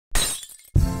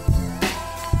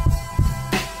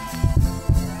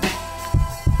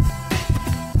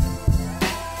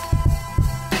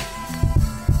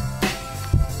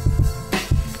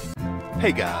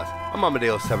Hey guys, I'm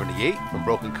Amadeus78 from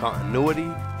Broken Continuity,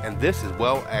 and this is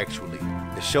Well Actually,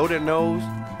 the show that knows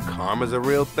karma's a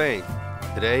real thing.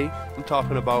 Today, I'm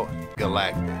talking about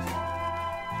Galactus.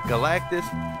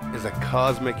 Galactus is a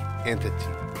cosmic entity.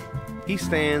 He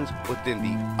stands within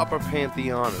the upper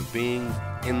pantheon of beings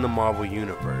in the Marvel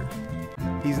Universe.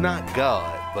 He's not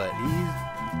God, but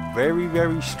he's very,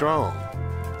 very strong.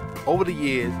 Over the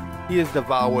years, he has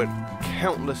devoured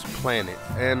countless planets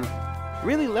and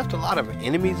really left a lot of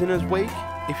enemies in his wake,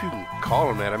 if you can call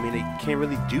them that. I mean, they can't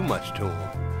really do much to him.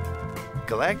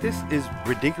 Galactus is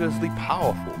ridiculously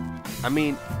powerful. I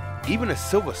mean, even a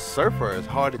Silver Surfer is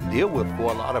hard to deal with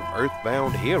for a lot of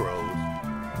Earthbound heroes.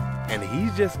 And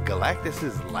he's just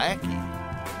Galactus's lackey.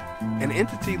 An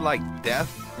entity like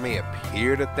Death may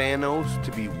appear to Thanos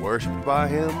to be worshipped by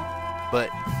him, but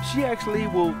she actually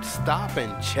will stop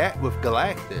and chat with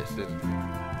Galactus and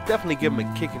definitely give him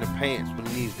a kick in the pants when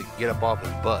he needs to get up off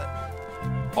his butt.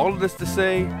 All of this to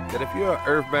say that if you're an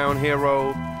Earthbound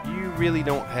hero, you really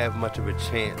don't have much of a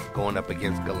chance going up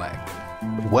against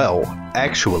Galactus. Well,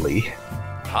 actually,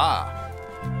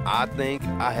 I think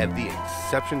I have the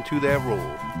exception to that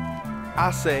rule.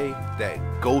 I say that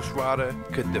Ghost Rider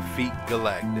could defeat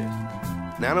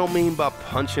Galactus. Now I don't mean by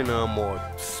punching him or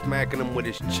smacking him with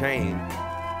his chain,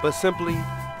 but simply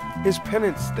his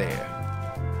penance stare.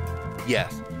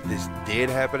 Yes, this did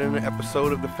happen in an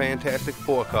episode of the Fantastic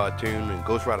Four cartoon, and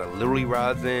Ghost Rider literally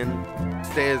rides in,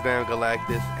 stares down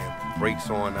Galactus, and breaks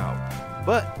on out.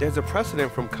 But there's a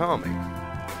precedent from comics.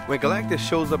 When Galactus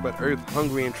shows up at Earth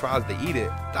hungry and tries to eat it,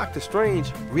 Doctor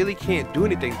Strange really can't do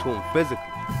anything to him physically.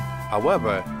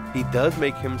 However, he does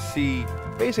make him see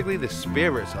basically the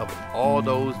spirits of all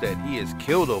those that he has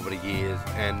killed over the years,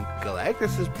 and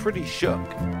Galactus is pretty shook.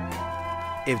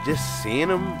 If just seeing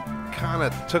him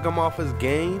kinda took him off his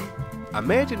game,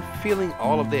 imagine feeling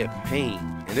all of their pain.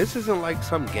 And this isn't like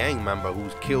some gang member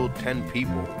who's killed 10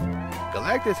 people.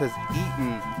 Galactus has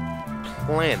eaten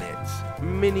planets,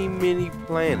 many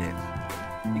planets.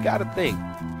 You gotta think,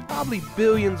 probably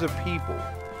billions of people.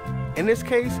 In this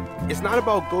case, it's not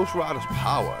about Ghost Rider's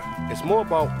power, it's more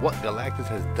about what Galactus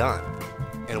has done.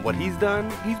 And what he's done,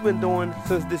 he's been doing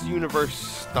since this universe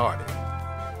started.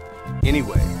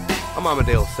 Anyway, I'm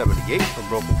Amadeus78 from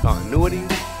Broken Continuity.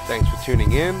 Thanks for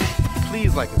tuning in.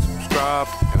 Please like and subscribe,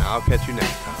 and I'll catch you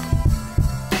next time.